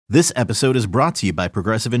This episode is brought to you by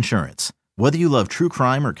Progressive Insurance. Whether you love true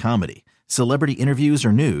crime or comedy, celebrity interviews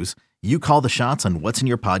or news, you call the shots on what's in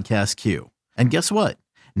your podcast queue. And guess what?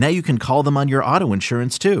 Now you can call them on your auto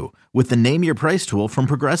insurance too with the Name Your Price tool from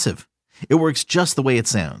Progressive. It works just the way it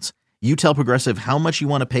sounds. You tell Progressive how much you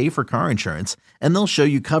want to pay for car insurance, and they'll show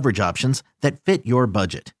you coverage options that fit your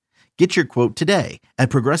budget. Get your quote today at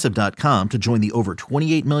Progressive.com to join the over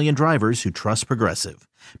 28 million drivers who trust Progressive.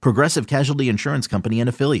 Progressive Casualty Insurance Company and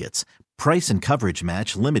Affiliates. Price and coverage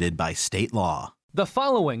match limited by state law. The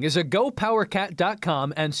following is a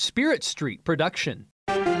GoPowerCat.com and Spirit Street production.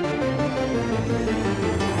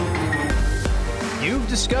 You've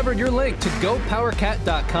discovered your link to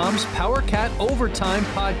GoPowerCat.com's PowerCat Overtime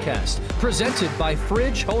podcast, presented by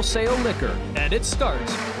Fridge Wholesale Liquor, and it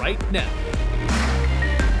starts right now.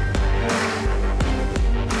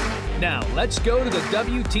 Now, let's go to the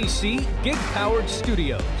WTC Gig-Powered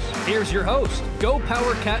Studios. Here's your host,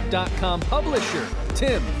 GoPowerCat.com publisher,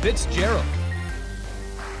 Tim Fitzgerald.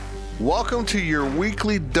 Welcome to your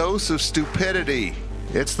weekly dose of stupidity.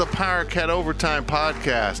 It's the PowerCat Overtime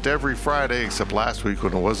podcast every Friday, except last week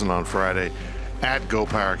when it wasn't on Friday, at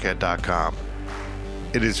GoPowerCat.com.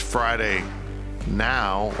 It is Friday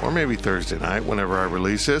now, or maybe Thursday night, whenever I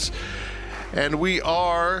release this. And we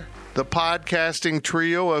are the podcasting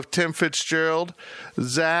trio of Tim Fitzgerald,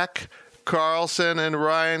 Zach Carlson, and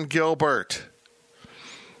Ryan Gilbert.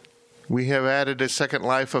 We have added a second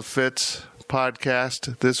Life of Fitz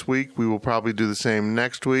podcast this week. We will probably do the same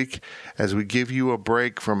next week as we give you a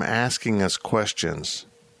break from asking us questions.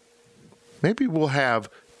 Maybe we'll have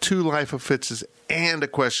two Life of Fitz's and a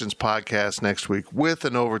questions podcast next week with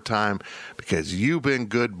an overtime because you've been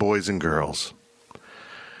good boys and girls.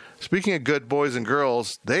 Speaking of good boys and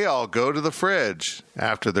girls, they all go to the fridge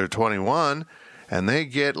after they're 21 and they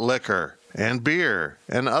get liquor and beer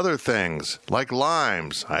and other things like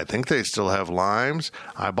limes. I think they still have limes.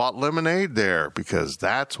 I bought lemonade there because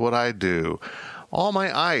that's what I do. All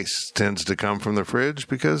my ice tends to come from the fridge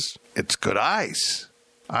because it's good ice.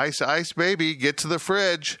 Ice, ice, baby, get to the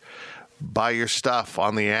fridge. Buy your stuff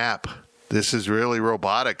on the app. This is really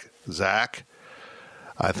robotic, Zach.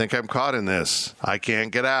 I think I'm caught in this. I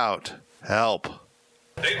can't get out. Help.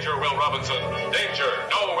 Danger, Will Robinson. Danger.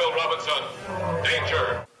 No, Will Robinson.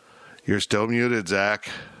 Danger. You're still muted,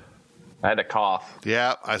 Zach. I had a cough.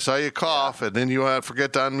 Yeah, I saw you cough, and then you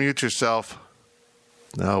forget to unmute yourself.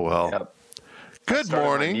 Oh, well. Yep. Good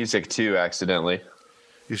morning. My music, too, accidentally.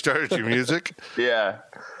 You started your music? Yeah.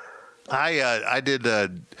 I did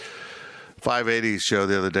a 580 show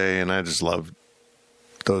the other day, and I just loved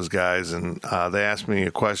those guys. And they asked me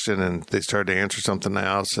a question, and they started to answer something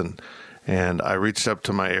else. And I reached up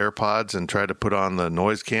to my AirPods and tried to put on the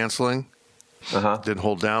noise canceling. Didn't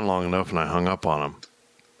hold down long enough, and I hung up on them.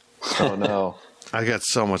 Oh, no. I got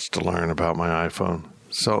so much to learn about my iPhone.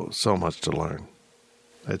 So much to learn.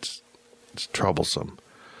 It's troublesome.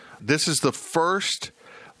 This is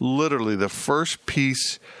literally the first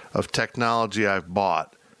piece of technology I've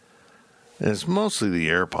bought, and it's mostly the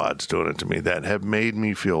AirPods doing it to me, that have made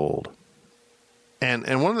me feel old. And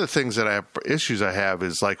one of the issues I have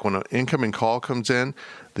is like when an incoming call comes in,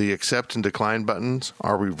 the accept and decline buttons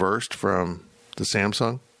are reversed from the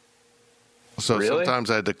Samsung. So Really? Sometimes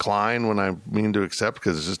I decline when I mean to accept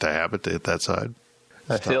because it's just a habit to hit that side.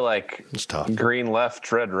 I feel like It's tough. green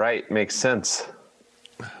left, red right makes sense.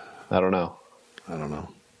 I don't know.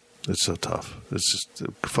 It's so tough. It's just,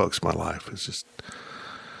 folks, my life is just...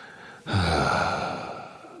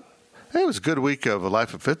 It was a good week of a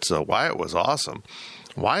Life of Fitz, though. Wyatt was awesome.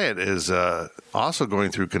 Wyatt is also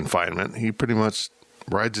going through confinement. He pretty much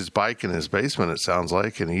rides his bike in his basement, it sounds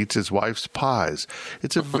like, and eats his wife's pies.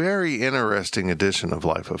 It's a very interesting edition of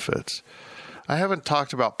Life of Fitz. I haven't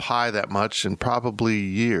talked about pie that much in probably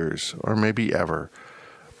years, or maybe ever,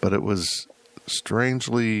 but it was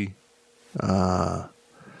strangely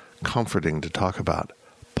comforting to talk about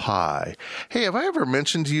pie. Hey, have I ever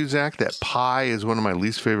mentioned to you, Zach, that pie is one of my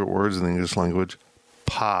least favorite words in the English language?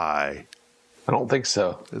 Pie. I don't think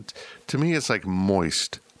so. To me, it's like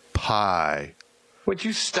moist. Pie. Would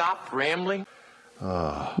you stop rambling?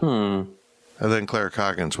 And then Claire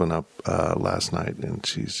Coggins went up last night, and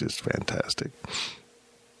she's just fantastic.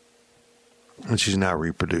 And she's now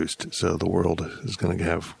reproduced, so the world is going to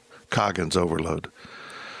have Coggins overload.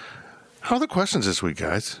 How are the questions this week,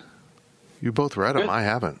 guys? You both read them. Good. I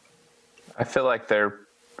haven't. I feel like they're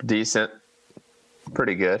decent.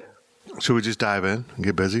 Pretty good. Should we just dive in and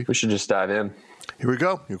get busy? We should just dive in. Here we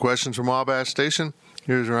go. Your questions from Wabash Station.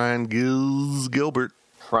 Here's Ryan Gilbert.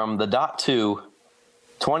 From the dot to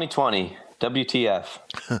 2020, WTF?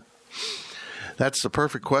 That's the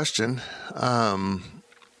perfect question.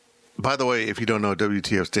 By the way, if you don't know,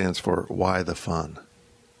 WTF stands for Why the Fun.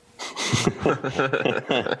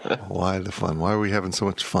 Why the fun? Why are we having so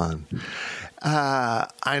much fun?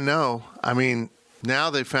 I know. I mean, now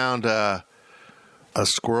they found a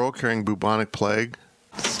squirrel carrying bubonic plague.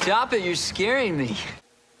 Stop it! You're scaring me.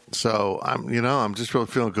 So I'm just really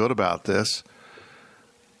feeling good about this.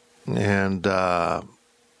 And I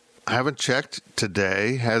haven't checked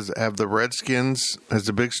today. Has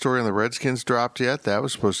the big story on the Redskins dropped yet? That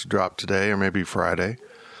was supposed to drop today or maybe Friday.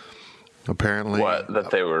 Apparently,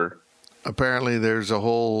 Apparently, there's a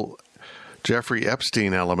whole Jeffrey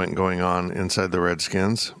Epstein element going on inside the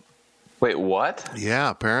Redskins. Wait, what?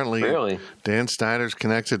 Yeah, apparently. Really? Dan Snyder's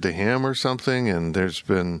connected to him or something, and there's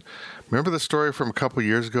been. Remember the story from a couple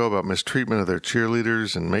years ago about mistreatment of their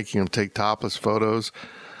cheerleaders and making them take topless photos?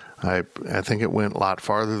 I think it went a lot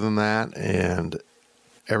farther than that, and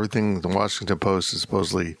everything the Washington Post is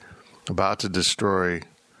supposedly about to destroy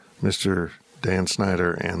Mr. Dan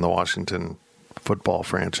Snyder and the Washington football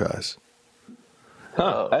franchise.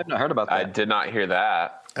 Huh, I have not heard about that. I did not hear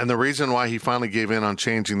that. And the reason why he finally gave in on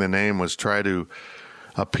changing the name was try to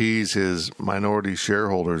appease his minority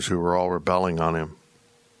shareholders who were all rebelling on him.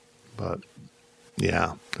 But,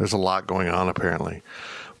 yeah, there's a lot going on apparently.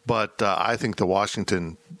 But I think the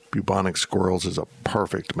Washington bubonic squirrels is a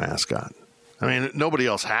perfect mascot. I mean, nobody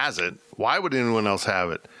else has it. Why would anyone else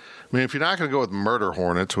have it? I mean, if you're not going to go with murder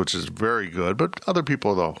hornets, which is very good, but other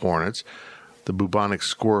people are the hornets, the bubonic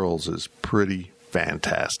squirrels is pretty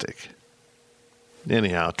fantastic.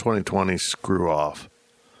 Anyhow, 2020, screw off.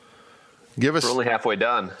 We're only halfway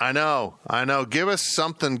done. I know. Give us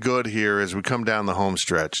something good here as we come down the home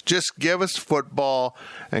stretch. Just give us football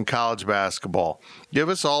and college basketball. Give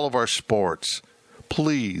us all of our sports.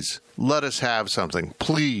 Please, let us have something.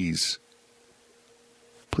 Please.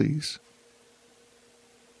 Please.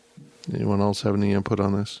 Anyone else have any input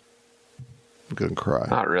on this? I'm going to cry.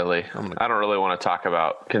 Not really. I don't really want to talk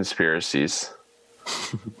about conspiracies.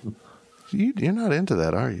 You're not into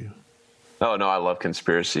that, are you? Oh, no, I love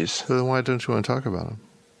conspiracies. So then why don't you want to talk about them?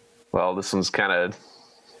 Well, this one's kind of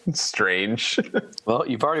strange. Well,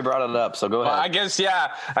 you've already brought it up, so go ahead. I guess,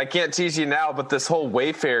 yeah. I can't tease you now, but this whole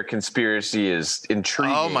Wayfair conspiracy is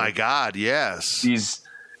intriguing. Oh, my God, yes. These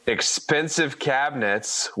expensive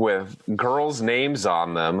cabinets with girls' names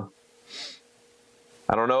on them.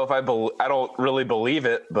 I don't know if I don't really believe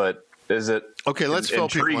it, but is it okay? Let's fill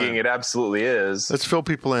intriguing? People in. It absolutely is. Let's fill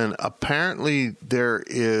people in. Apparently, there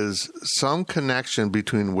is some connection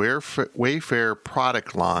between Wayfair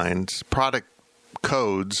product lines, product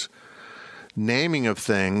codes, naming of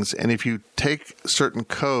things, and if you take certain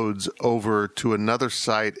codes over to another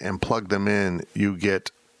site and plug them in, you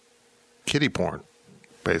get kiddie porn,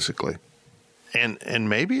 basically. And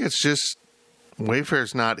maybe it's just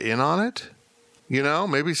Wayfair's not in on it. You know,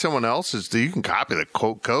 maybe someone else is. You can copy the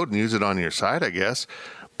code and use it on your site, I guess.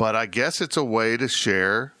 But I guess it's a way to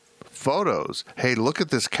share photos. Hey, look at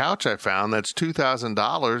this couch I found. That's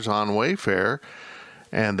 $2,000 on Wayfair.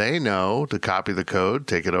 And they know to copy the code,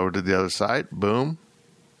 take it over to the other site. Boom.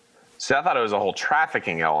 See, I thought it was a whole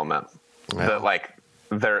trafficking element. Yeah. That, like,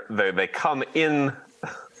 they come in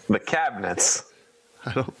the cabinets.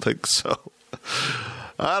 I don't think so.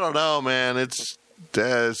 I don't know, man.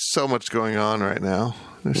 There's so much going on right now.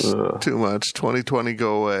 There's too much. 2020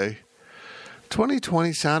 go away.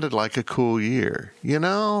 2020 sounded like a cool year. You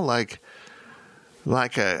know, like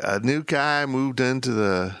a new guy moved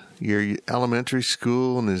into your elementary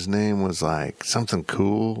school and his name was like something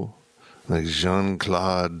cool. Like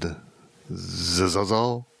Jean-Claude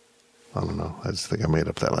Zazal. I don't know. I just think I made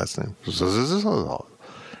up that last name. Zazal.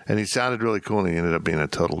 And he sounded really cool, and he ended up being a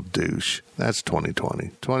total douche. That's 2020.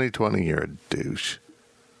 2020, you're a douche.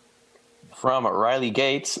 From Riley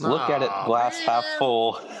Gates, look at it glass half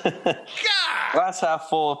full. Glass half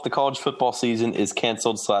full if the college football season is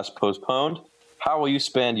canceled / postponed. How will you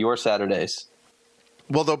spend your Saturdays?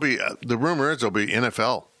 Well, there'll be the rumor is there'll be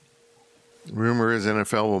NFL. Rumor is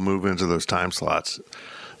NFL will move into those time slots.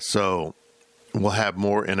 So we'll have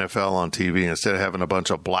more NFL on TV. Instead of having a bunch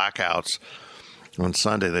of blackouts on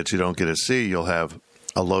Sunday that you don't get to see, you'll have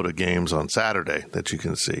a load of games on Saturday that you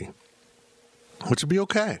can see, which would be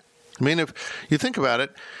okay. I mean, if you think about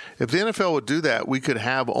it, if the NFL would do that, we could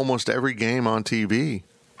have almost every game on TV.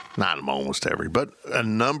 Not almost every, but a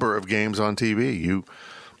number of games on TV. You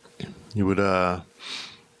would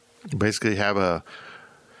basically have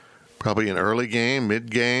probably an early game,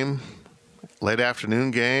 mid game, late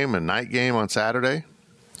afternoon game, a night game on Saturday,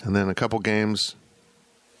 and then a couple games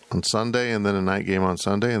on Sunday, and then a night game on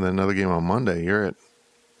Sunday, and then another game on Monday. You're at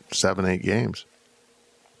 7-8 games.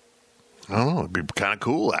 I don't know. It'd be kind of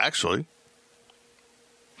cool, actually.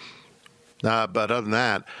 But other than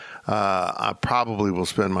that, I probably will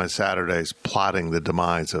spend my Saturdays plotting the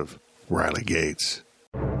demise of Riley Gates.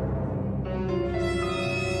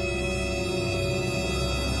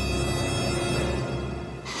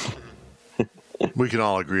 We can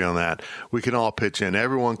all agree on that. We can all pitch in.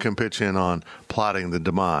 Everyone can pitch in on plotting the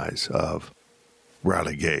demise of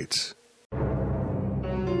Riley Gates.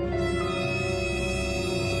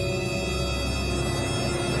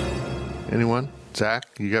 Anyone? Zach,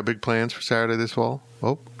 you got big plans for Saturday this fall?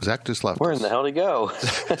 Oh, Zach just left. Where in the hell did he go?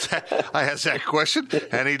 I asked Zach a question,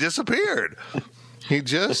 and he disappeared. He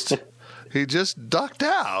just ducked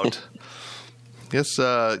out. Yes,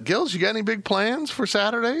 Gills, you got any big plans for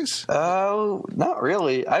Saturdays? Not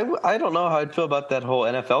really. I don't know how I'd feel about that whole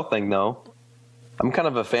NFL thing, though. I'm kind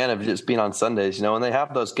of a fan of just being on Sundays, you know, when they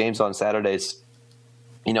have those games on Saturdays,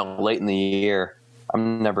 you know, late in the year.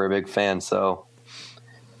 I'm never a big fan, so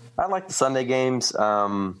I like the Sunday games.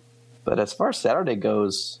 But as far as Saturday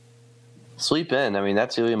goes, sleep in. I mean,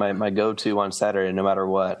 that's really my go-to on Saturday, no matter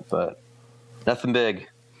what, but nothing big.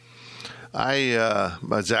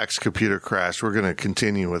 Zach's computer crashed. We're going to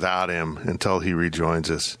continue without him until he rejoins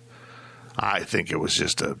us. I think it was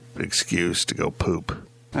just an excuse to go poop.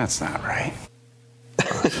 That's not right.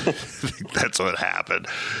 I think that's what happened.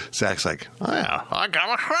 Zach's like, oh, yeah, I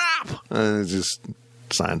got a crap. And just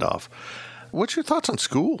signed off. What's your thoughts on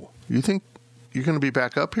school? You think you're going to be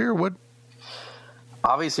back up here? What?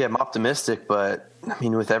 Obviously, I'm optimistic, but I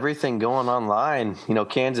mean, with everything going online, you know,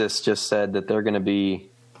 Kansas just said that they're going to be,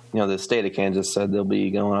 you know, the state of Kansas said they'll be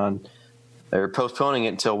going on, they're postponing it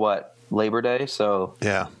until what, Labor Day? So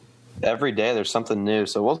yeah, every day there's something new.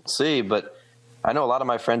 So we'll see. But I know a lot of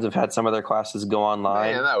my friends have had some of their classes go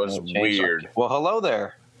online. Man, that was weird. Well, hello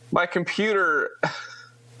there. My computer,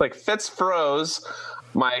 like, Fitz froze.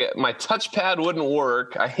 My touchpad wouldn't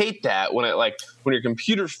work. I hate that when your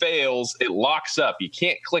computer fails, it locks up. You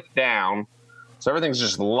can't click down. So everything's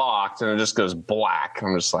just locked and it just goes black.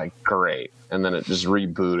 I'm just like, great. And then it just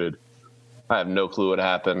rebooted. I have no clue what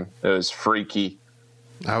happened. It was freaky.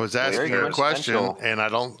 I was asking you a question, and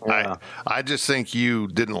I just think you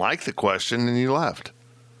didn't like the question and you left.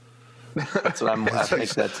 That's what I think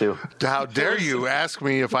that too. How dare you ask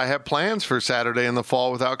me if I have plans for Saturday in the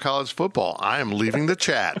fall without college football? I am leaving the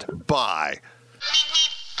chat. Bye.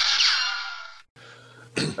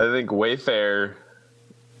 I think Wayfair,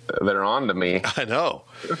 they're on to me. I know.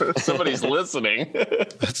 Somebody's listening.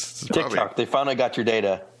 TikTok, they finally got your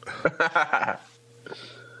data.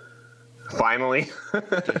 Finally. Yeah,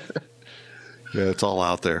 it's all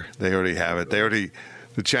out there. They already have it.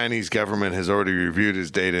 The Chinese government has already reviewed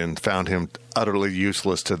his data and found him utterly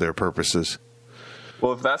useless to their purposes.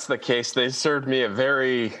 Well, if that's the case, they served me a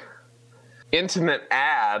very intimate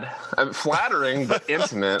ad. Flattering, but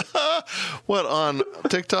intimate. What, on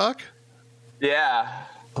TikTok? Yeah.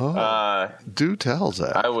 Oh, do tell,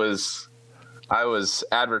 Zach. I was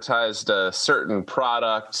advertised a certain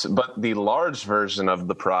product, but the large version of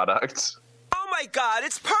the product. Oh my God,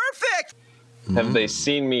 it's perfect! Have they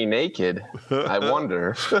seen me naked? I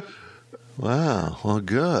wonder. Wow. Well,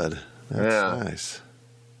 good. That's nice.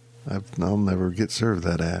 I'll never get served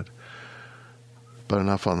that ad. But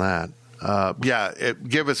enough on that.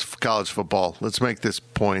 Give us college football. Let's make this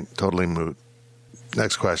point totally moot.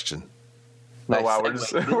 Next question. Nice. Oh, wow, we're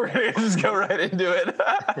going to just go right into it.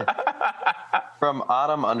 From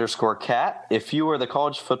Autumn_cat, if you were the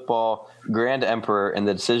college football grand emperor and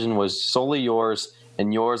the decision was solely yours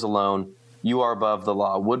and yours alone, you are above the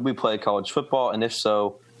law. Would we play college football? And if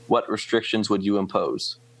so, what restrictions would you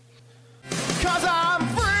impose? 'Cause I'm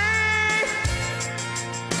free.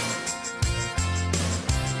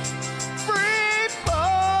 Free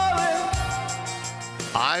falling.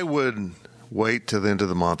 I would wait till the end of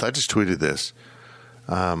the month. I just tweeted this.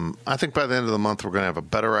 I think by the end of the month, we're going to have a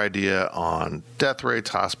better idea on death rates,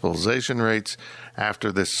 hospitalization rates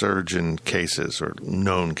after this surge in cases or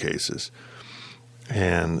known cases.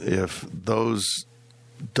 And if those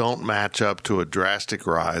don't match up to a drastic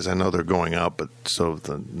rise, I know they're going up, but so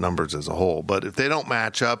the numbers as a whole. But if they don't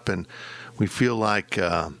match up and we feel like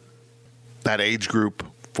that age group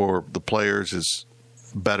for the players is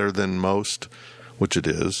better than most, which it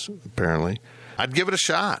is, apparently, I'd give it a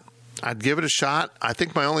shot. I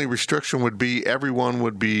think my only restriction would be everyone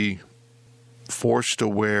would be forced to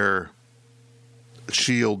wear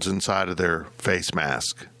shields inside of their face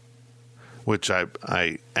mask, which I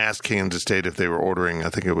asked Kansas State if they were ordering. I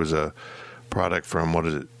think it was a product from, what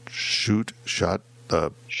is it, Shut,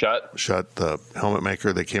 the helmet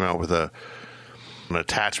maker. They came out with an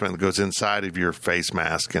attachment that goes inside of your face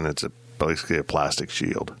mask, and it's basically a plastic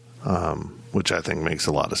shield, which I think makes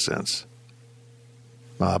a lot of sense.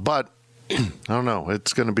 But I don't know.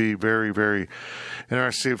 It's going to be very, very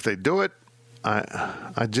interesting to see if they do it.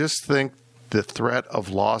 I just think the threat of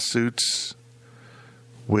lawsuits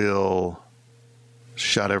will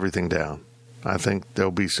shut everything down. I think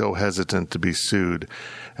they'll be so hesitant to be sued.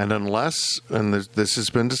 And unless, and this has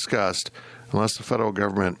been discussed, unless the federal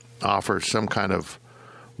government offers some kind of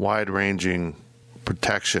wide-ranging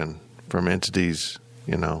protection from entities,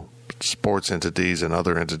 sports entities and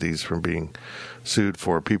other entities from being sued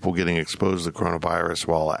for people getting exposed to the coronavirus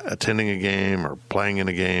while attending a game or playing in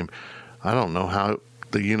a game, I don't know how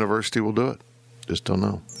the university will do it. Just don't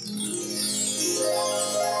know.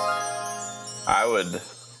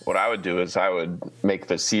 What I would do is I would make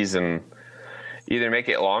the season, either make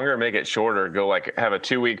it longer or make it shorter. Go have a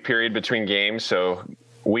 2-week period between games. So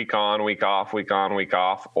week on, week off, week on, week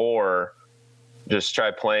off, or just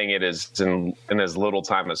try playing it in as little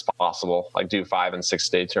time as possible. Do 5 and 6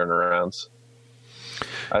 day turnarounds.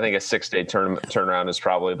 I think a 6-day turnaround is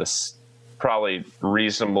probably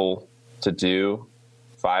reasonable to do.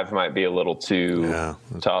 5 might be a little too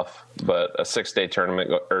tough, but a 6-day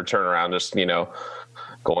tournament or turnaround, just,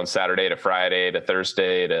 going Saturday to Friday to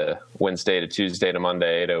Thursday to Wednesday to Tuesday to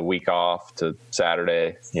Monday to week off to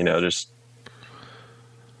Saturday, just.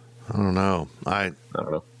 I don't know. I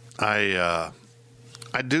don't know.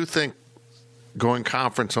 I do think going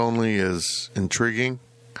conference only is intriguing.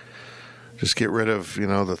 Just get rid of,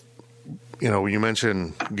 you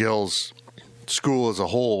mentioned Gil's school as a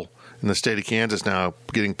whole in the state of Kansas now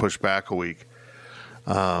getting pushed back a week.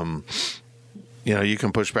 You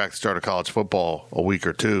can push back the start of college football a week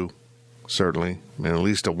or two, certainly. At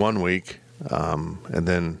least a 1 week, and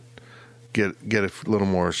then get a little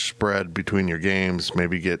more spread between your games.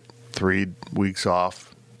 Maybe get 3 weeks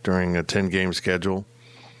off during a 10-game schedule.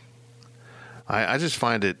 I just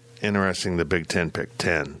find it interesting the Big Ten picked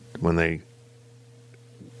 10 when they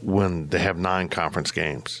have 9 conference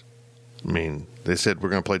games. They said we're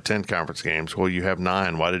going to play 10 conference games. Well, you have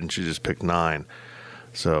 9. Why didn't you just pick 9?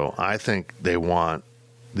 So I think they want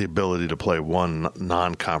the ability to play one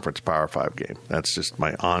non-conference Power 5 game. That's just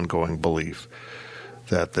my ongoing belief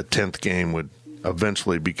that the 10th game would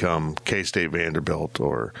eventually become K-State Vanderbilt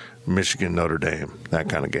or Michigan Notre Dame, that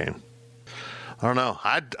kind of game. I don't know.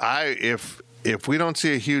 If we don't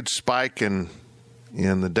see a huge spike in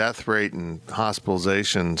the death rate and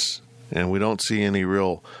hospitalizations, and we don't see any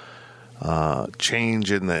real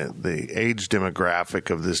change in the age demographic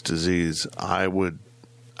of this disease, I would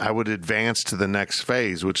advance to the next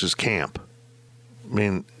phase, which is camp.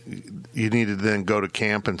 You need to then go to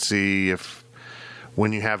camp and see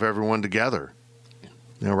when you have everyone together.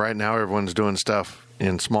 Right now everyone's doing stuff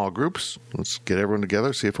in small groups. Let's get everyone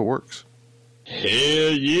together, see if it works. Hell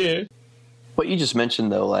yeah. What you just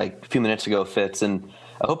mentioned, though, a few minutes ago, Fitz, and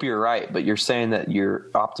I hope you're right, but you're saying that you're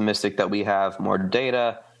optimistic that we have more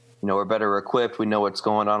data, we're better equipped, we know what's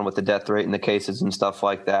going on with the death rate and the cases and stuff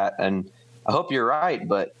like that, and I hope you're right,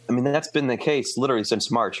 but, that's been the case literally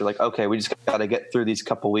since March. You're okay, we just got to get through these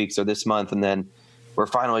couple weeks or this month, and then we're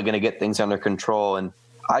finally going to get things under control, and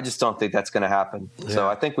I just don't think that's going to happen. Yeah. So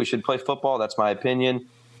I think we should play football. That's my opinion.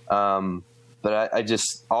 But I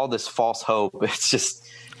just, all this false hope, it's just,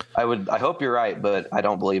 I hope you're right, but I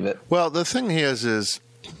don't believe it. Well, the thing is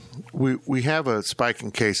we have a spike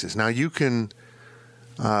in cases. Now, you can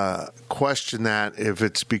question that if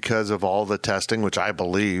it's because of all the testing, which I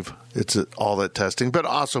believe it's all that testing, but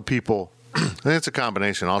also people, I think it's a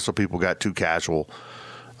combination. Also, people got too casual.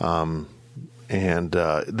 And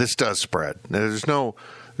this does spread. Now,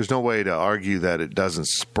 there's no way to argue that it doesn't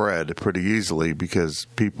spread pretty easily because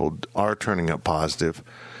people are turning up positive.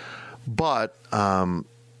 But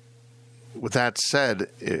with that said,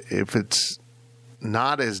 if it's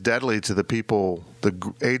not as deadly to the people,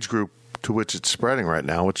 the age group to which it's spreading right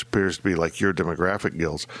now, which appears to be your demographic,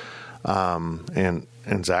 Gills,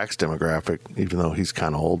 and Zach's demographic, even though he's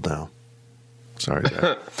kind of old now. Sorry,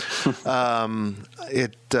 Zach.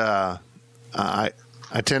 I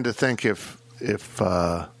tend to think if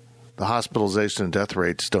the hospitalization and death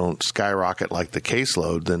rates don't skyrocket like the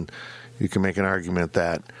caseload, then you can make an argument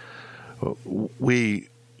that we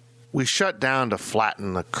shut down to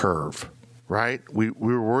flatten the curve, right? We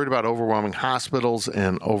were worried about overwhelming hospitals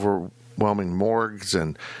and overwhelming morgues,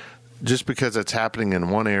 and just because it's happening in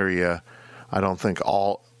one area, I don't think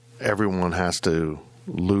everyone has to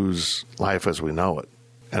lose life as we know it.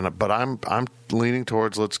 But I'm leaning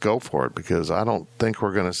towards let's go for it, because I don't think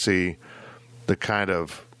we're going to see the kind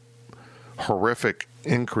of horrific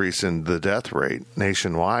increase in the death rate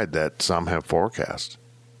nationwide that some have forecast.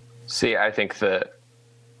 See, I think that,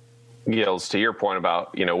 Gills, to your point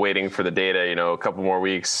about, waiting for the data, a couple more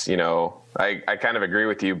weeks, I kind of agree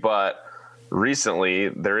with you, but recently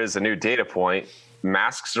there is a new data point.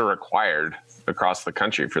 Masks are required across the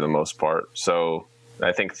country for the most part. So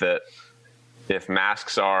I think that if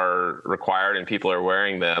masks are required and people are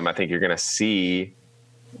wearing them, I think you're going to see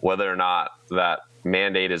whether or not that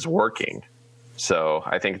mandate is working. So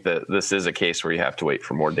I think that this is a case where you have to wait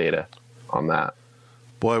for more data on that.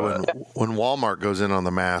 Boy, when Walmart goes in on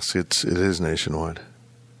the mask, it is nationwide.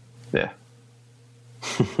 Yeah.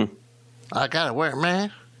 I got to wear a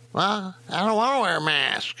mask? Well, I don't want to wear a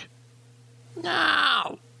mask.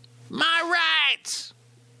 No. My rights.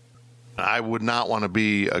 I would not want to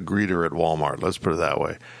be a greeter at Walmart. Let's put it that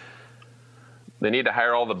way. They need to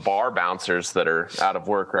hire all the bar bouncers that are out of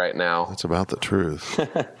work right now. That's about the truth.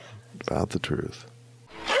 About the truth.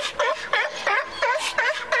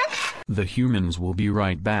 The humans will be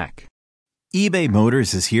right back. eBay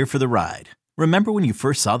Motors is here for the ride. Remember when you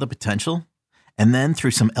first saw the potential? And then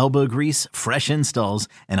through some elbow grease, fresh installs,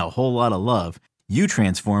 and a whole lot of love, you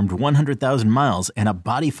transformed 100,000 miles and a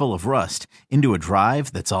body full of rust into a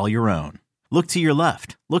drive that's all your own. Look to your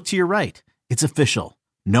left. Look to your right. It's official.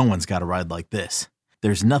 No one's got a ride like this.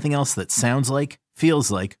 There's nothing else that sounds like,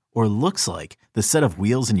 feels like, or looks like the set of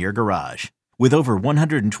wheels in your garage. With over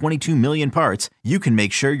 122 million parts, you can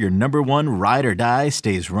make sure your number one ride or die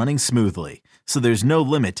stays running smoothly. So there's no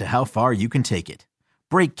limit to how far you can take it.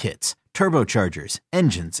 Brake kits, turbochargers,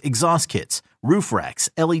 engines, exhaust kits, roof racks,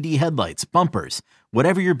 LED headlights, bumpers,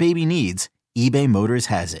 whatever your baby needs, eBay Motors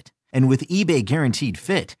has it. And with eBay Guaranteed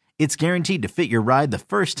Fit, it's guaranteed to fit your ride the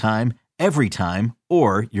first time, every time,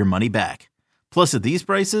 or your money back. Plus at these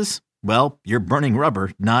prices, well, you're burning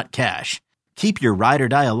rubber, not cash. Keep your ride or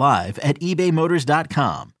die alive at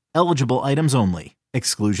ebaymotors.com. Eligible items only.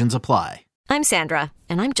 Exclusions apply. I'm Sandra,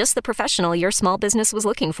 and I'm just the professional your small business was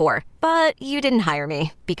looking for. But you didn't hire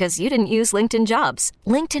me because you didn't use LinkedIn Jobs.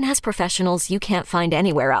 LinkedIn has professionals you can't find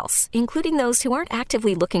anywhere else, including those who aren't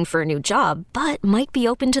actively looking for a new job, but might be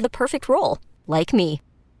open to the perfect role, like me.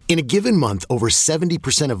 In a given month, over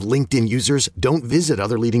 70% of LinkedIn users don't visit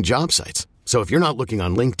other leading job sites. So if you're not looking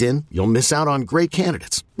on LinkedIn, you'll miss out on great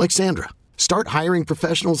candidates like Sandra. Start hiring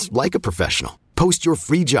professionals like a professional. Post your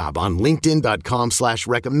free job on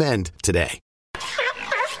linkedin.com/recommend today.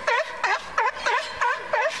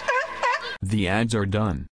 The ads are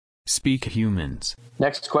done. Speak humans.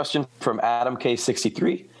 Next question from Adam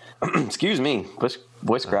K63. Excuse me,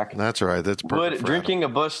 voice crack. That's all right. That's perfect. Would drinking a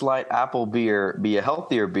Busch Light apple beer be a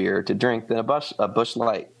healthier beer to drink than a Busch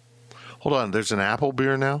Light? Hold on. There's an apple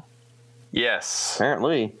beer now? Yes.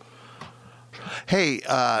 Apparently. Hey,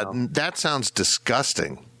 that sounds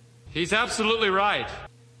disgusting. He's absolutely right.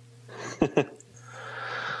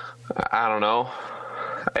 I don't know.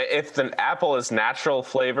 If the apple is natural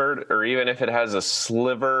flavored, or even if it has a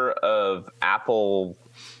sliver of apple,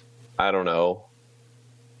 I don't know,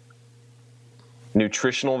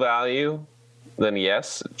 nutritional value, then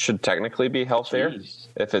yes, it should technically be healthier. Jeez.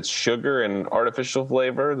 If it's sugar and artificial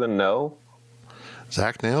flavor, then no.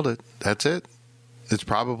 Zach nailed it. That's it. It's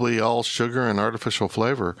probably all sugar and artificial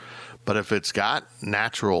flavor. But if it's got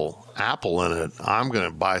natural apple in it, I'm going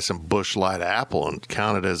to buy some Busch Light apple and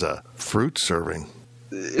count it as a fruit serving.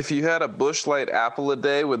 If you had a Busch Light apple a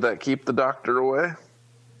day, would that keep the doctor away?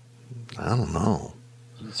 I don't know.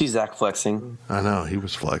 See Zach flexing. I know. He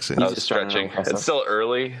was flexing. I was stretching. It's still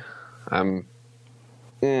early. Yeah.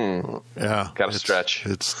 Got to stretch.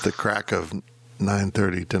 It's the crack of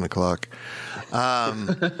 9:30, 10 o'clock.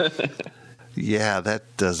 Yeah,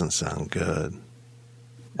 that doesn't sound good.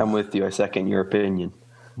 I'm with you. I second your opinion.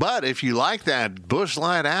 But if you like that Busch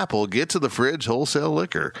Light apple, get to the Fridge Wholesale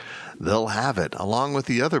Liquor. They'll have it, along with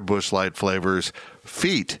the other Busch Light flavors,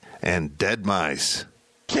 Feet and Dead Mice.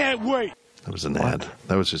 Can't wait. That was an ad.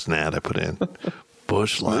 That was just an ad I put in.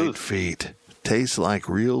 Busch Light Feet. Tastes like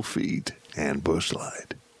real feet and Busch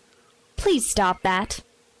Light. Please stop that.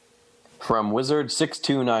 From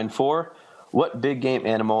Wizard6294, what big game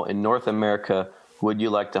animal in North America would you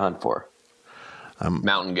like to hunt for?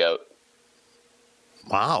 Mountain goat.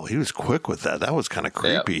 Wow, he was quick with that. That was kind of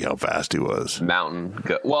creepy how fast he was. Mountain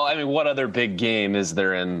goat. Well, I mean, what other big game is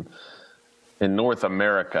there in North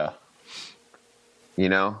America? You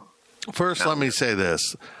know? First, let me say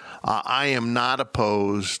this. I am not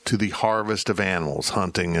opposed to the harvest of animals.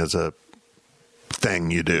 Hunting is a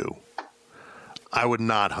thing you do. I would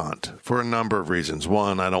not hunt for a number of reasons.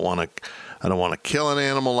 One, I don't want to kill an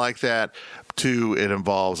animal like that. Two, it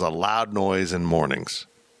involves a loud noise in mornings.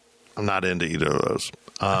 I'm not into either of those.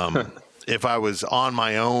 If I was on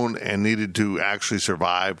my own and needed to actually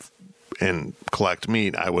survive and collect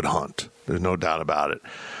meat, I would hunt. There's no doubt about it.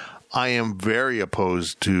 I am very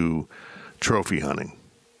opposed to trophy hunting.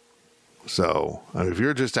 So if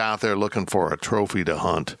you're just out there looking for a trophy to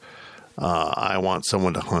hunt, I want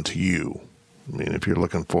someone to hunt you. I mean, if you're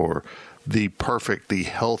looking for the perfect, the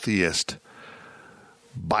healthiest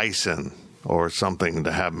bison or something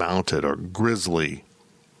to have mounted, or grizzly,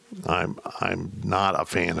 I'm not a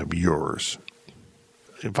fan of yours.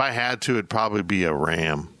 If I had to, it'd probably be a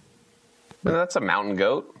ram. But that's a mountain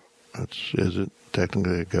goat. Is it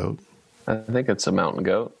technically a goat? I think it's a mountain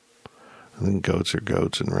goat. I think goats are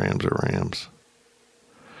goats and rams are rams.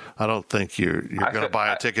 I don't think you're going to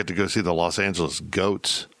buy a ticket to go see the Los Angeles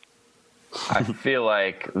Goats. I feel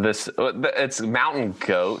like it's mountain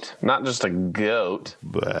goat, not just a goat.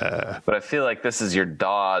 But I feel like this is your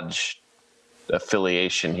Dodge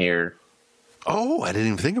affiliation here. Oh, I didn't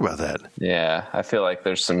even think about that. Yeah, I feel like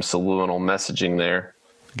there's some subliminal messaging there.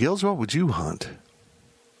 Gills, what would you hunt?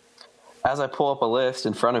 As I pull up a list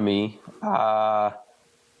in front of me,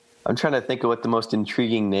 I'm trying to think of what the most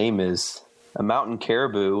intriguing name is. A mountain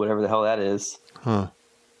caribou, whatever the hell that is. Huh.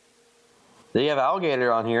 They have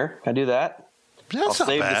alligator on here. Can I do that? I'll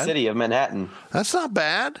save the city of Manhattan. That's not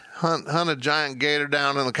bad. Hunt a giant gator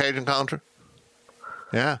down in the Cajun country.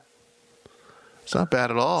 Yeah. It's not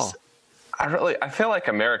bad at all. I feel like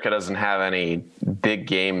America doesn't have any big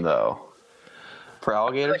game, though. For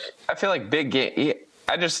alligators? I feel like big game.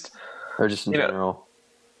 Or just in general?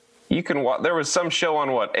 You can watch. There was some show on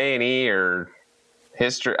A&E or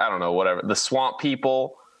History. I don't know, whatever. The Swamp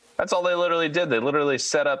People. That's all they literally did. They literally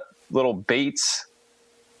set up little baits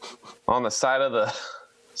on the side of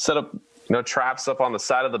traps up on the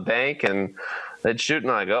side of the bank, and they'd shoot,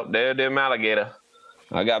 and I go, there's an alligator.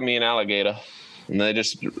 I got me an alligator. And they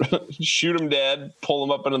just shoot them dead, pull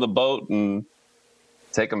them up into the boat, and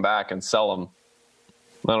take them back and sell them.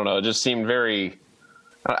 I don't know. It just seemed very.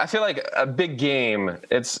 I feel like a big game.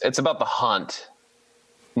 It's about the hunt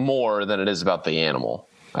more than it is about the animal,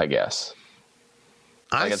 I guess.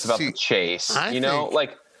 It's about the chase.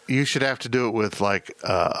 You should have to do it with like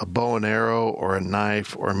a bow and arrow or a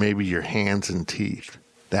knife or maybe your hands and teeth.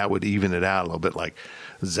 That would even it out a little bit. Like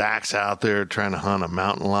Zach's out there trying to hunt a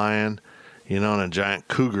mountain lion, and a giant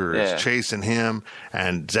cougar is chasing him,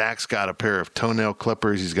 and Zach's got a pair of toenail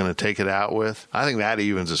clippers he's going to take it out with. I think that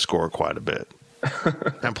evens the score quite a bit.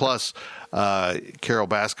 And plus, Carol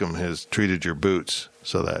Bascom has treated your boots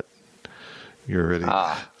so that you're ready.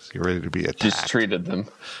 You're ready to be attacked. Just treated them.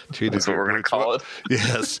 That's what we're going to call it.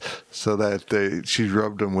 Yes, so that she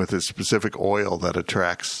rubbed them with a specific oil that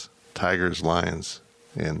attracts tigers, lions,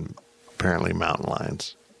 and apparently mountain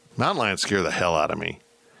lions. Mountain lions scare the hell out of me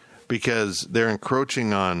because they're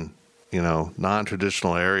encroaching on,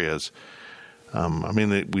 non-traditional areas.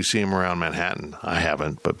 We see them around Manhattan. I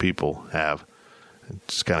haven't, but people have.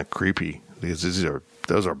 It's kind of creepy because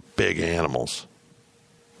those are big animals.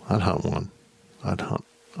 I'd hunt one. I'd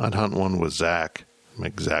hunt one with Zach.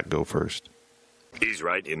 Make Zach go first. He's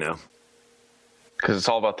right, Because it's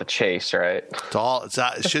all about the chase, right?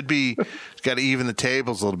 It should be. It's got to even the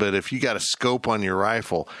tables a little bit. If you got a scope on your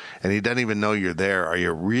rifle and he doesn't even know you're there, are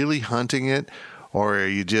you really hunting it, or are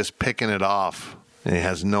you just picking it off and he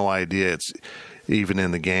has no idea it's even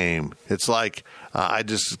in the game? It's like I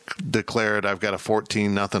just declared I've got a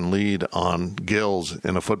 14-0 lead on Gills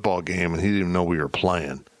in a football game, and he didn't even know we were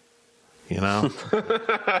playing.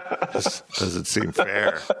 Just doesn't seem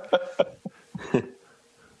fair.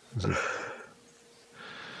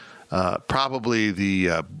 Probably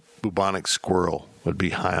the bubonic squirrel would be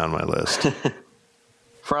high on my list.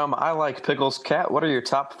 From I Like Pickles Cat, what are your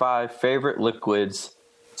top 5 favorite liquids?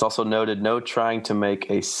 It's also noted no trying to make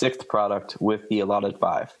a 6th product with the allotted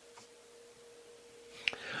 5.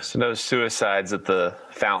 So no suicides at the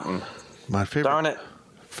fountain. My favorite. Darn it.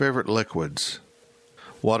 Favorite liquids.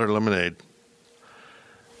 Water, lemonade.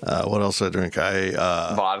 What else do I drink?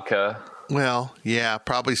 Vodka. Well, yeah,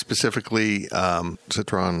 probably specifically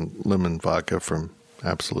Citron lemon vodka from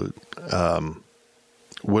Absolute,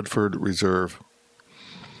 Woodford Reserve,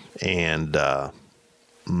 and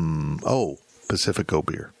Pacifico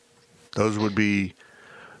beer. Those would be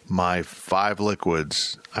my 5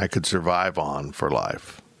 liquids I could survive on for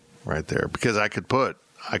life, right there. Because I could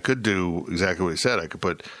do exactly what he said. I could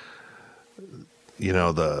put,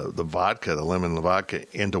 the vodka, the lemon vodka,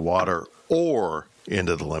 into water or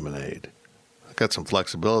into the lemonade. I got some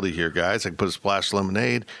flexibility here, guys. I can put a splash of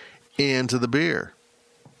lemonade into the beer.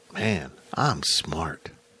 Man, I'm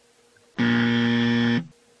smart.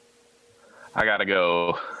 I gotta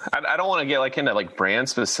go. I don't want to get into brand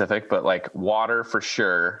specific, but water for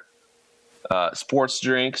sure. Sports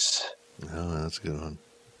drinks. Oh, that's a good one.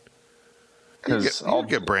 Because I'll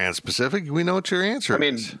get brand specific. We know what your answer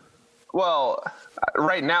is. Well,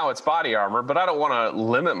 right now it's Body Armor, but I don't want to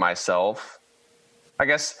limit myself. I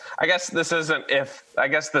guess this isn't if. I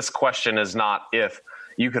guess this question is not if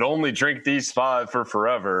you could only drink these 5 for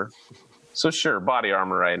forever. So sure, Body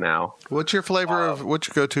Armor right now. What's your flavor of what's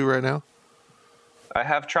your go-to right now? I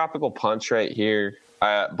have Tropical Punch right here.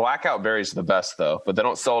 Blackout Berry's the best though, but they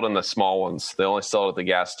don't sell it in the small ones. They only sell it at the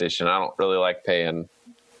gas station. I don't really like paying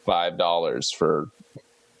 $5 for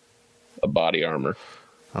a Body Armor.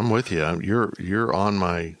 I'm with you. You're on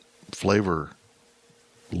my flavor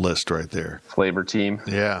list right there. Flavor team.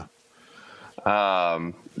 Yeah.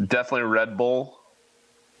 Definitely Red Bull,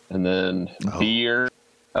 and then beer.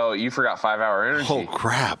 Oh, you forgot 5 Hour Energy. Oh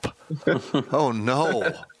crap! Oh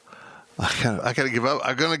no! I gotta give up.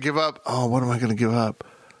 I'm gonna give up. Oh, what am I gonna give up?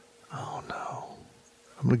 Oh no!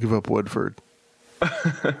 I'm gonna give up Woodford.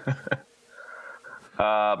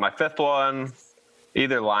 My fifth one,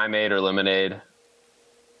 either Limeade or Lemonade.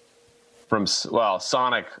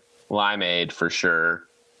 Sonic Limeade for sure,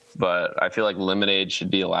 but I feel like Lemonade should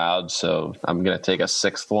be allowed, so I'm gonna take a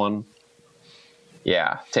sixth one.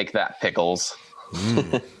 Yeah, take that, Pickles.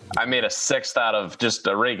 I made a sixth out of just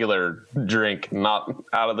a regular drink, not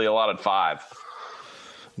out of the allotted 5.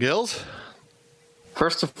 Gills?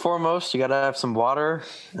 First and foremost, you got to have some water.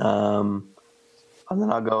 And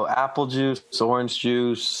then I'll go apple juice, orange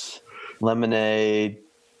juice, lemonade,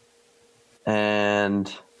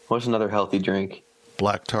 and what's another healthy drink?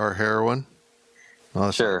 Black tar heroin? Oh,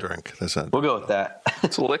 that's sure. not a drink. That's not. We'll go with that.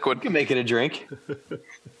 It's a liquid. You can make it a drink.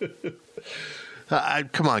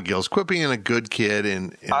 Come on, Gills. Quit being a good kid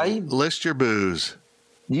and list your booze.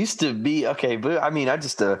 Used to be, okay, but I mean, I'm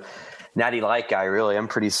just a Natty Light guy, really. I'm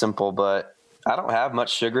pretty simple, but I don't have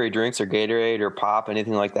much sugary drinks or Gatorade or pop,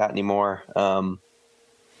 anything like that anymore.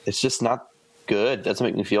 It's just not good. Doesn't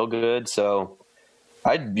make me feel good. So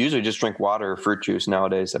I usually just drink water or fruit juice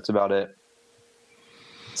nowadays. That's about it.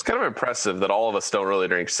 It's kind of impressive that all of us don't really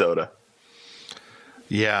drink soda.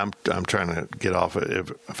 Yeah, I'm trying to get off it.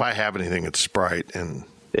 If I have anything, it's Sprite, and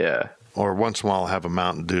or once in a while I'll have a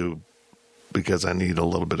Mountain Dew because I need a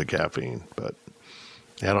little bit of caffeine. But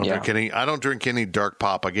I don't drink any dark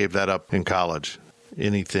pop. I gave that up in college.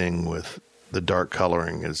 Anything with the dark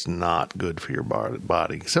coloring is not good for your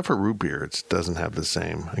body, except for root beer. It doesn't have the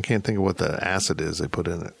same. I can't think of what the acid is they put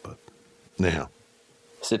in it, but yeah,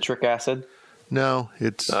 citric acid. No,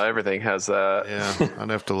 it's everything has that. Yeah, I'd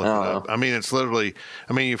have to look it up. I mean, it's literally.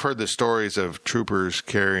 I mean, you've heard the stories of troopers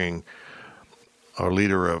carrying a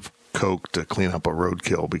liter of Coke to clean up a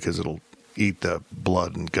roadkill because it'll eat the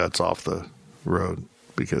blood and guts off the road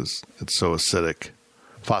because it's so acidic.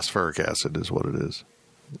 Phosphoric acid is what it is.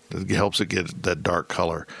 It helps it get that dark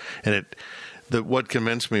color. And what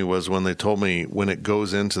convinced me was when they told me when it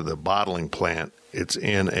goes into the bottling plant, it's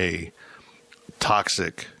in a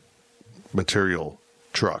toxic material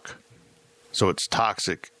truck. So it's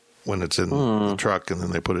toxic when it's in the truck, and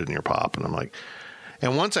then they put it in your pop. And I'm like,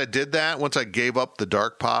 and once I did that, once I gave up the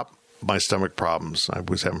dark pop, my stomach problems, I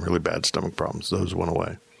was having really bad stomach problems. Those went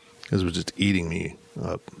away. It was just eating me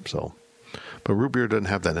up. So, but root beer doesn't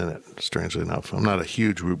have that in it, strangely enough. I'm not a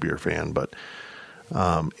huge root beer fan, but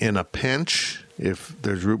in a pinch, if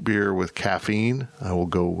there's root beer with caffeine, I will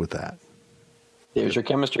go with that. There's your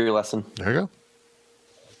chemistry lesson. There you go.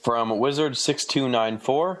 From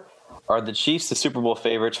Wizard6294, are the Chiefs the Super Bowl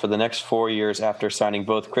favorites for the next 4 years after signing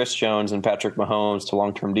both Chris Jones and Patrick Mahomes to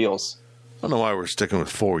long-term deals? I don't know why we're sticking with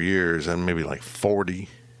 4 years and maybe like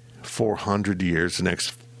 400 years.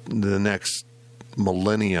 The next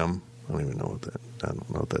millennium. I don't know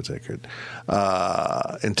if that's accurate.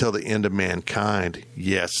 Until the end of mankind,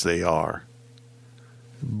 yes, they are.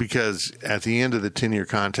 Because at the end of the 10-year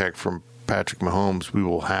contract from Patrick Mahomes, we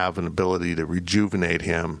will have an ability to rejuvenate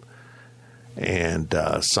him, and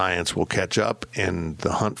science will catch up, and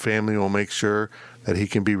the Hunt family will make sure that he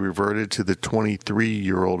can be reverted to the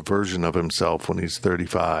 23-year-old version of himself when he's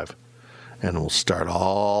 35, and we'll start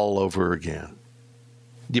all over again.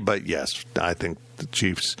 Yeah, but yes, I think the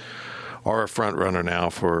Chiefs are a front runner now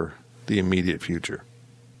for the immediate future.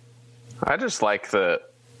 I just like that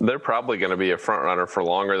they're probably going to be a front runner for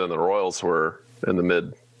longer than the Royals were in the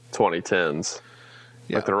mid 2010s.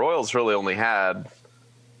 Yeah. Like the Royals really only had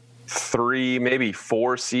 3, maybe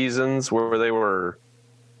 4 seasons where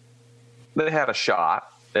they had a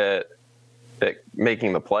shot at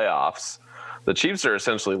making the playoffs. The Chiefs are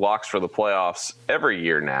essentially locks for the playoffs every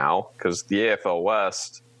year now because the AFL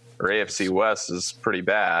West or AFC West is pretty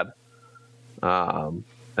bad. And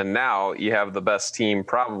now you have the best team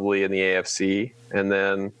probably in the AFC and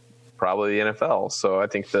then probably the NFL. So I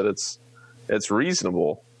think that it's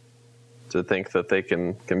reasonable to think that they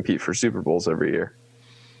can compete for Super Bowls every year.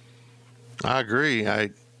 I agree.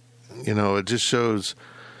 It just shows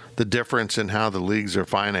the difference in how the leagues are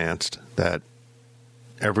financed, that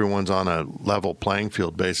everyone's on a level playing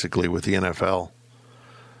field basically with the NFL,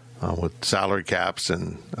 with salary caps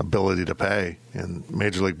and ability to pay. And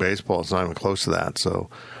Major League Baseball is not even close to that. So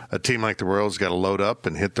a team like the Royals got to load up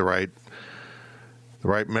and hit the right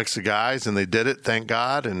mix of guys, and they did it, thank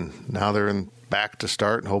God. And now they're back to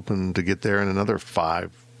start, hoping to get there in another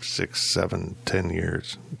 5, 6, 7, 10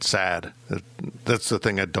 years. It's sad. That's the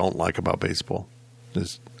thing I don't like about baseball.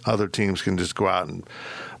 Is other teams can just go out and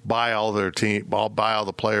buy all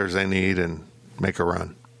the players they need and make a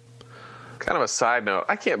run. Kind of a side note,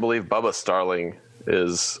 I can't believe Bubba Starling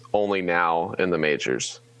is only now in the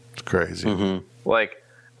majors. It's crazy. Mm-hmm. Like,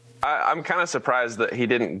 I'm kind of surprised that he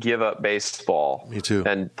didn't give up baseball. Me too.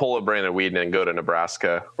 And pull a Brandon Weeden and go to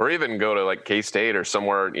Nebraska, or even go to like K-State or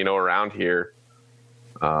somewhere, around here,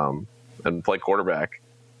 and play quarterback.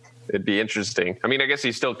 It'd be interesting. I mean, I guess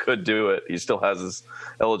he still could do it. He still has his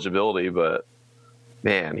eligibility, but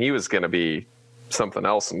man, he was going to be something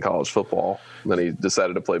else in college football. And then he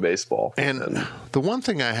decided to play baseball. And the one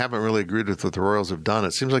thing I haven't really agreed with what the Royals have done,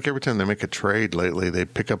 it seems like every time they make a trade lately, they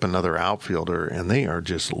pick up another outfielder, and they are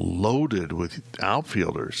just loaded with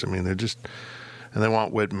outfielders. I mean, and they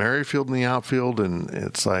want Whit Merrifield in the outfield, and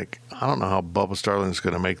it's like, I don't know how Bubba Starling's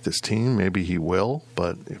going to make this team. Maybe he will,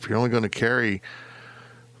 but if you're only going to carry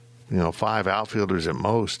 5 outfielders at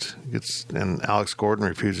most, and Alex Gordon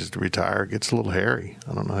refuses to retire, it gets a little hairy.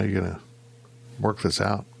 I don't know how you're going to work this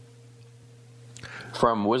out.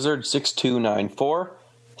 From Wizard6294,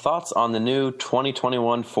 thoughts on the new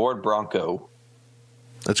 2021 Ford Bronco?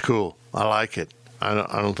 That's cool. I like it. I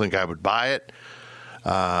don't think I would buy it,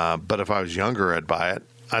 but if I was younger, I'd buy it.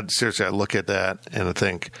 I'd look at that and I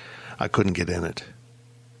think I couldn't get in it.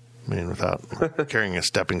 I mean, without carrying a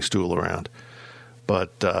stepping stool around.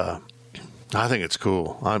 But I think it's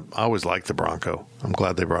cool. I always liked the Bronco. I'm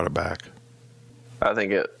glad they brought it back. I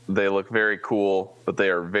think they look very cool, but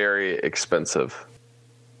they are very expensive.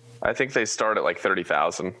 I think they start at like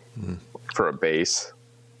 $30,000 for a base.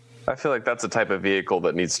 I feel like that's the type of vehicle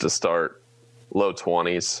that needs to start low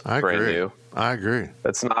 20s, brand new. I agree.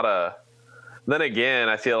 It's not a. Then again,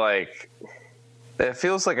 I feel like it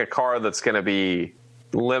feels like a car that's going to be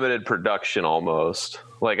limited production almost.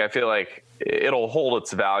 Like, I feel like it'll hold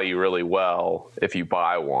its value really well if you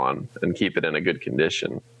buy one and keep it in a good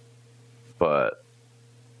condition. But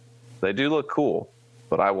they do look cool,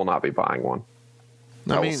 but I will not be buying one.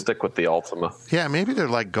 I will stick with the Altima. Yeah, maybe they're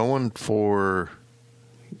like going for,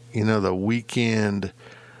 the weekend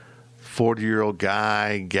 40-year-old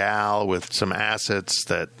guy, gal with some assets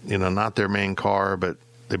that, not their main car, but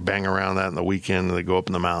they bang around that in the weekend and they go up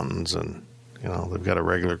in the mountains and, they've got a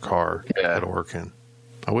regular car to work in.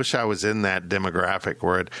 I wish I was in that demographic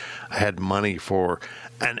where I had money for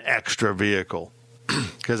an extra vehicle,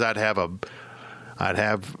 because I'd have a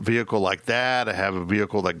vehicle like that. I have a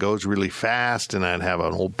vehicle that goes really fast, and I'd have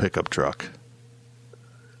an old pickup truck.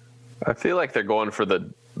 I feel like they're going for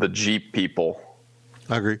the Jeep people.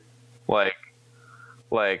 I agree. Like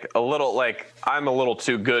I'm a little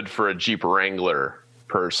too good for a Jeep Wrangler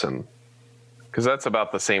person, because that's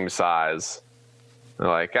about the same size.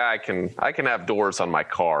 Like, I can have doors on my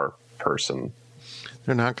car person.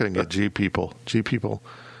 They're not going to get Jeep people. Jeep people,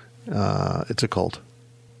 it's a cult.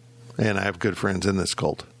 And I have good friends in this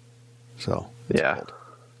cult. So, yeah.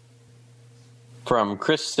 From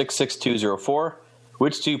Chris66204,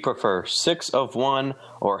 which do you prefer, 6 of one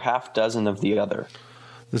or half dozen of the other?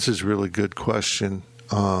 This is a really good question.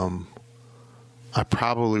 I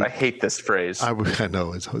hate this phrase. I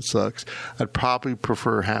know, it sucks. I'd probably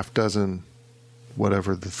prefer half dozen,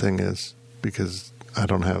 whatever the thing is, because I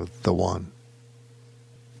don't have the one.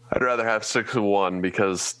 I'd rather have 6 of one,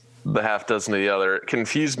 because the half dozen of the other. It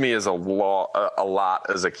confused me a lot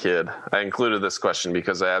as a kid. I included this question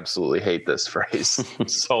because I absolutely hate this phrase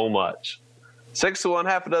so much. 6 of one,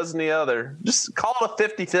 half a dozen of the other. Just call it a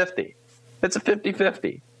 50-50. It's a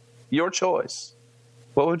 50-50. Your choice.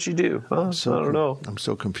 What would you do? I don't know. I'm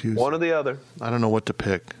so confused. One or the other. I don't know what to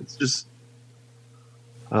pick. It's just...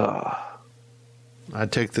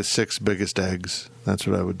 I'd take the 6 biggest eggs. That's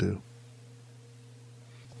what I would do.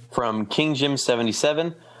 From King Jim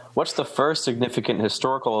 77, what's the first significant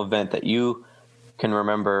historical event that you can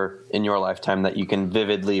remember in your lifetime that you can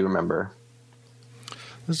vividly remember?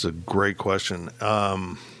 This is a great question.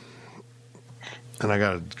 And I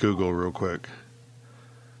got to Google real quick.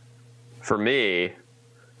 For me,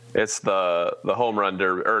 it's the home run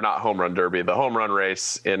derby, or not home run derby, the home run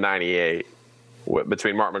race in '98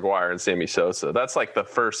 between Mark McGwire and Sammy Sosa. That's like the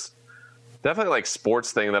first definitely like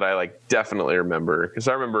sports thing that I like definitely remember, because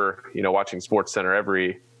I remember, you know, watching Sports Center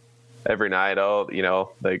every night. Oh, you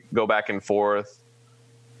know, they go back and forth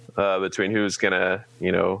between who's gonna,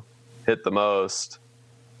 you know, hit the most.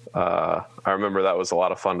 I remember that was a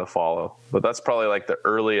lot of fun to follow. But that's probably like the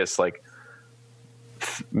earliest like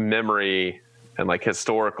memory and like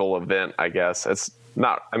historical event, I guess. It's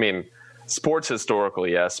not, I mean, sports historical,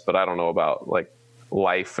 yes, but I don't know about like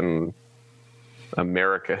life and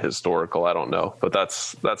America historical. I don't know, but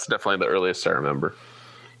that's definitely the earliest I remember.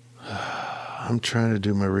 I'm trying to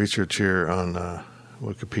do my research here on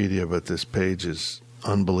Wikipedia, but this page is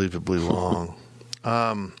unbelievably long.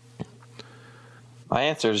 My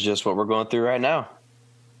answer is just what we're going through right now.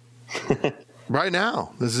 Right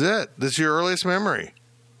now, this is it. This is your earliest memory.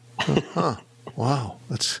 Huh? Wow,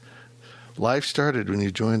 life started when you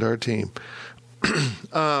joined our team.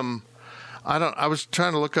 I was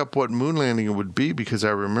trying to look up what moon landing would be because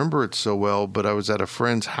I remember it so well, but I was at a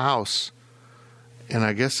friend's house, and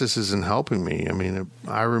I guess this isn't helping me. I mean,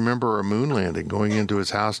 I remember a moon landing, going into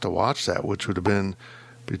his house to watch that, which would have been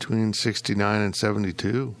between 69 and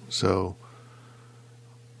 72. So,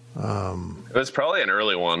 it was probably an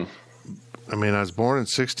early one. I mean, I was born in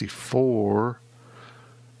 64,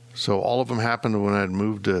 so all of them happened when I had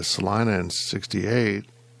moved to Salina in 68.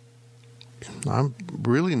 I'm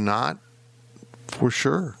really not for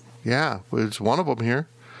sure. Yeah, it's one of them here,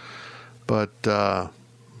 but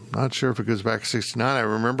not sure if it goes back to 69. I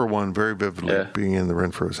remember one very vividly being in the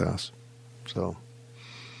Renfro's house, so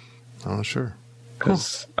I'm not sure.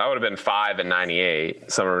 Because I would have been 5 in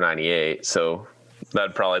 98, summer of 98, so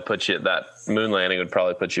that'd probably put you, that moon landing would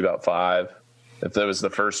probably put you about 5 if that was the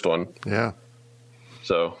first one. Yeah.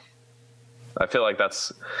 So I feel like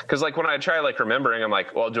that's because, like, when I try like remembering, I'm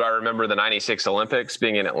like, well, do I remember the 96 Olympics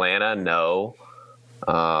being in Atlanta? No.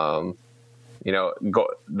 You know,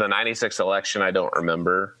 the 96 election, I don't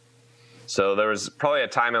remember. So there was probably a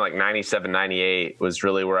time in like 97, 98 was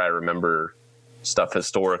really where I remember stuff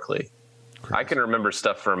historically. Crazy. I can remember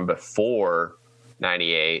stuff from before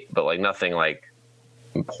 98, but like nothing like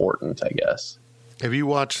important, I guess. Have you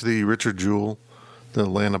watched the Richard Jewell, the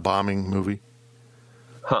Atlanta bombing movie?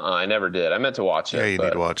 I never did. I meant to watch it. Yeah, you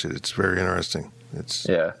need to watch it. It's very interesting. It's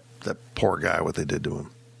that poor guy, what they did to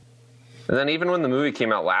him. And then even when the movie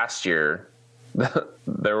came out last year,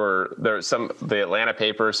 there was some, the Atlanta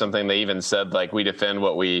paper or something, they even said like, we defend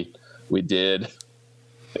what we did.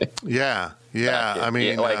 Yeah. I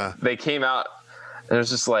mean, like they came out and it was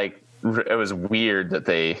just like, it was weird that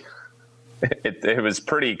it was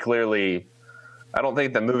pretty clearly, I don't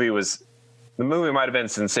think the movie might have been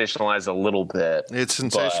sensationalized a little bit. It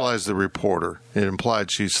sensationalized the reporter. It implied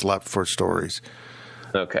she slept for stories.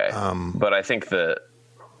 Okay. But I think that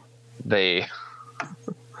they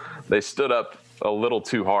stood up a little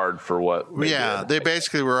too hard for what they did. They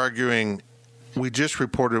basically were arguing, we just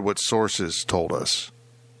reported what sources told us.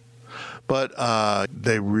 But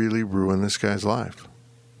they really ruined this guy's life.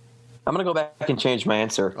 I'm going to go back and change my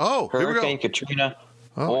answer. Oh, Hurricane Katrina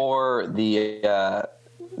or the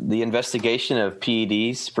investigation of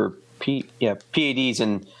PEDs for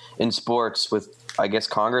PEDs in sports with, I guess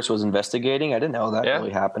Congress was investigating. I didn't know that really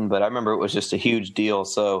happened, but I remember it was just a huge deal.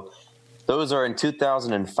 So those are in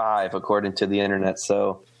 2005, according to the internet.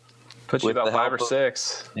 So put you about 5 or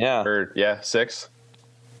 6. Yeah. Or 6.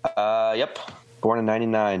 Yep. Born in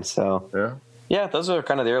 99. So yeah, those are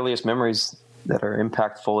kind of the earliest memories that are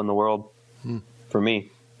impactful in the world for me.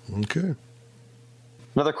 Okay.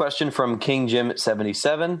 Another question from King Jim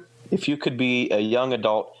 77. If you could be a young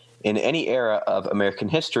adult in any era of American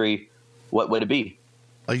history, what would it be?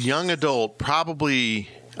 A young adult, probably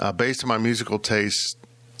based on my musical taste,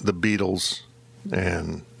 the Beatles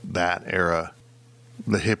and that era.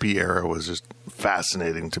 The hippie era was just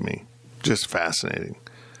fascinating to me. Just fascinating.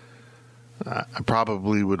 I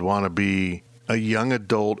probably would want to be a young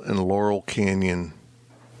adult in Laurel Canyon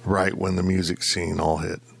right when the music scene all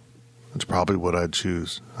hit. That's probably what I'd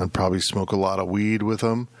choose. I'd probably smoke a lot of weed with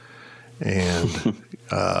them, and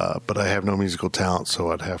but I have no musical talent,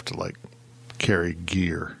 so I'd have to like carry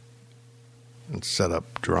gear and set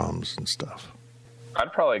up drums and stuff.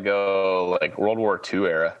 I'd probably go like World War II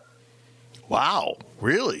era. Wow,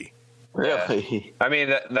 really? Really? Yeah. I mean,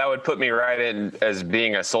 that would put me right in as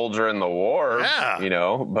being a soldier in the war, you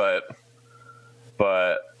know, but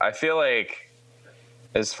I feel like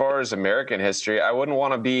as far as American history, I wouldn't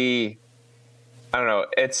want to be, I don't know,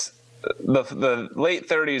 it's the late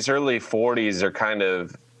 30s, early 40s are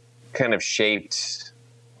kind of shaped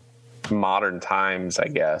modern times, I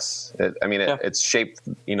guess. It's shaped,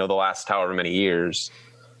 you know, the last however many years.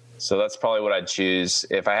 So that's probably what I'd choose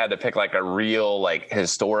if I had to pick like a real like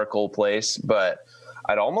historical place. But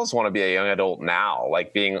I'd almost want to be a young adult now,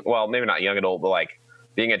 like being, well, maybe not young adult, but like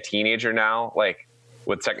being a teenager now, like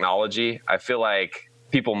with technology. I feel like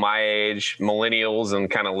people my age, millennials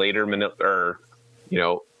and kind of later, or, you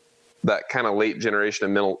know, that kind of late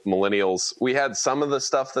generation of millennials, we had some of the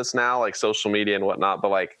stuff that's now like social media and whatnot, but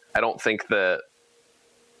like, I don't think that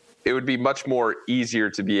it would be much more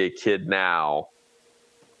easier to be a kid now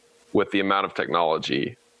with the amount of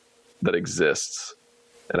technology that exists.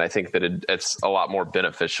 And I think that it's a lot more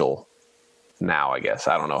beneficial now, I guess.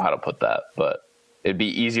 I don't know how to put that, but it'd be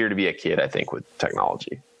easier to be a kid, I think, with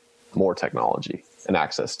technology, more technology and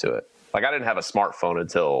access to it. Like I didn't have a smartphone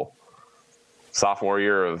until sophomore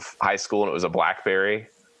year of high school, and it was a BlackBerry.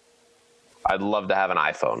 I'd love to have an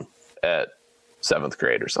iPhone at 7th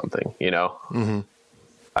grade or something, you know? Mm-hmm.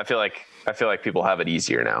 I feel like people have it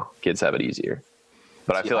easier now. Kids have it easier.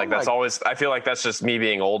 But I feel like I feel like that's just me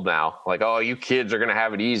being old now. Like, oh, you kids are going to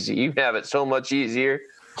have it easy. You have it so much easier.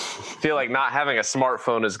 I feel like not having a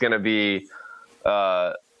smartphone is going to be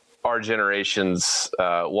our generation's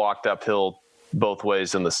walked uphill both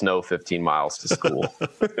ways in the snow 15 miles to school.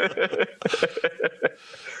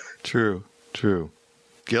 True.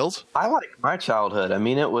 Gills? I like my childhood. I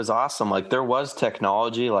mean, it was awesome. Like there was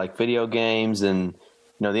technology, like video games, and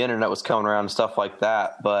you know, the internet was coming around and stuff like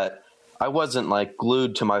that. But I wasn't like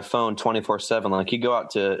glued to my phone 24/7. Like you go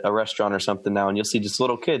out to a restaurant or something now and you'll see just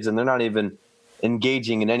little kids and they're not even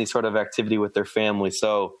engaging in any sort of activity with their family.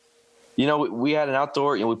 So, you know, we had an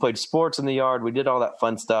outdoor, you know, we played sports in the yard. We did all that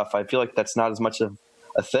fun stuff. I feel like that's not as much of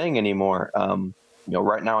a thing anymore, you know,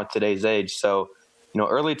 right now at today's age. So, you know,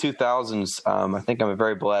 early 2000s, I think I'm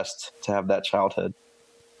very blessed to have that childhood.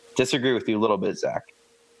 Disagree with you a little bit, Zach.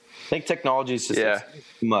 I think technology is just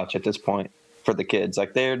too much at this point for the kids.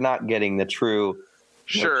 Like they're not getting the true.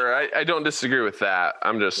 Sure. I don't disagree with that.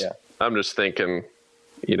 I'm just thinking,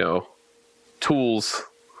 you know, tools.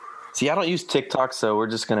 See, I don't use TikTok, so we're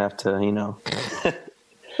just going to have to, you know.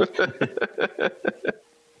 The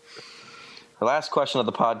last question of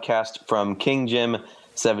the podcast from King Jim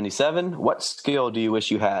 77. What skill do you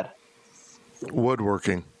wish you had?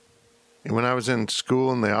 Woodworking. When I was in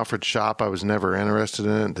school and they offered shop, I was never interested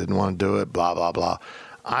in it, didn't want to do it, blah, blah, blah.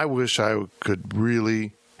 I wish I could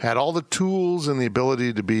really had all the tools and the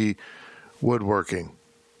ability to be woodworking.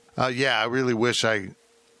 I really wish I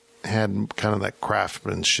had kind of that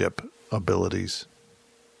craftsmanship abilities.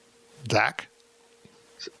 Zach?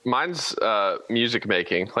 Mine's music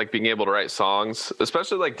making, like being able to write songs,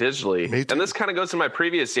 especially like digitally. And this kind of goes to my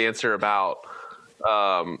previous answer about,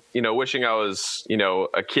 you know, wishing I was, you know,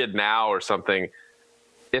 a kid now or something.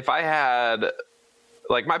 If I had,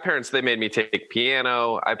 like my parents, they made me take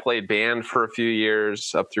piano. I played band for a few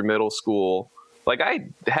years up through middle school. Like I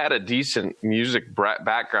had a decent music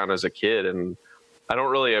background as a kid, and I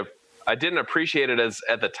didn't appreciate it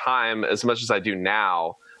at the time as much as I do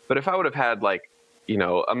now. But if I would have had like, you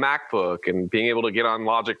know, a MacBook and being able to get on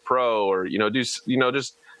Logic Pro or, you know,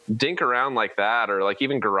 just dink around like that, or like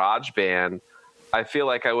even GarageBand, I feel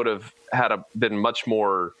like I would have been much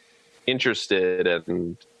more interested,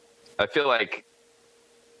 and I feel like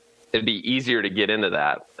it'd be easier to get into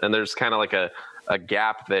that. And there's kind of like a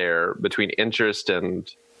gap there between interest and,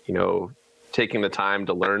 you know, taking the time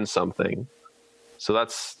to learn something. So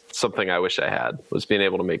that's something I wish I had, was being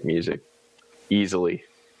able to make music easily.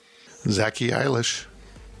 Zachy Eilish.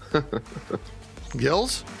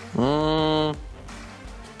 Gills?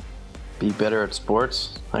 Be better at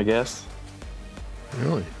sports, I guess.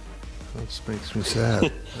 Really? That makes me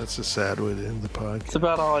sad. That's a sad way to end the podcast. That's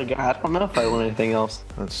about all I got. I don't know if I want anything else.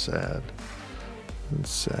 That's sad.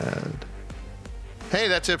 Hey,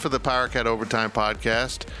 that's it for the PowerCat Overtime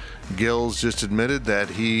podcast. Gills just admitted that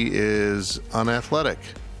he is unathletic.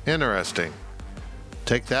 Interesting.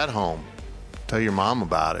 Take that home. Tell your mom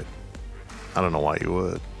about it. I don't know why you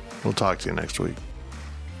would. We'll talk to you next week.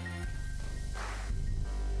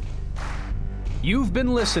 You've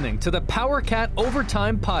been listening to the PowerCat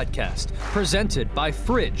Overtime Podcast, presented by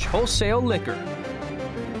Fridge Wholesale Liquor.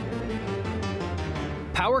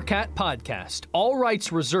 PowerCat Podcast. All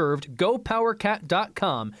rights reserved.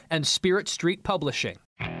 GoPowerCat.com and Spirit Street Publishing.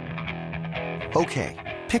 Okay,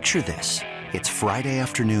 picture this. It's Friday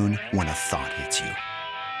afternoon when a thought hits you.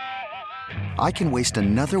 I can waste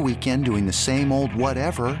another weekend doing the same old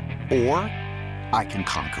whatever, or I can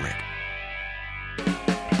conquer it.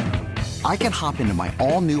 I can hop into my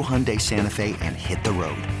all-new Hyundai Santa Fe and hit the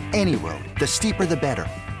road. Any road. The steeper, the better.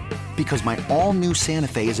 Because my all-new Santa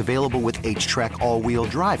Fe is available with H-Track all-wheel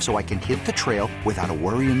drive, so I can hit the trail without a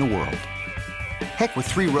worry in the world. Heck, with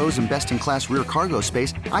 3 rows and best-in-class rear cargo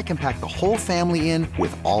space, I can pack the whole family in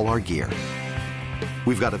with all our gear.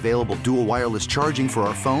 We've got available dual wireless charging for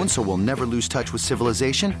our phones, so we'll never lose touch with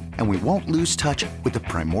civilization, and we won't lose touch with the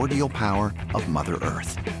primordial power of Mother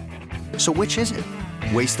Earth. So which is it?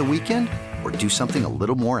 Waste the weekend or do something a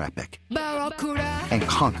little more epic? And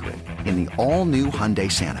conquer it in the all-new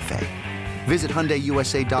Hyundai Santa Fe. Visit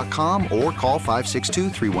HyundaiUSA.com or call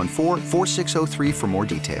 562-314-4603 for more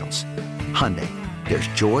details. Hyundai, there's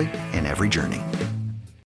joy in every journey.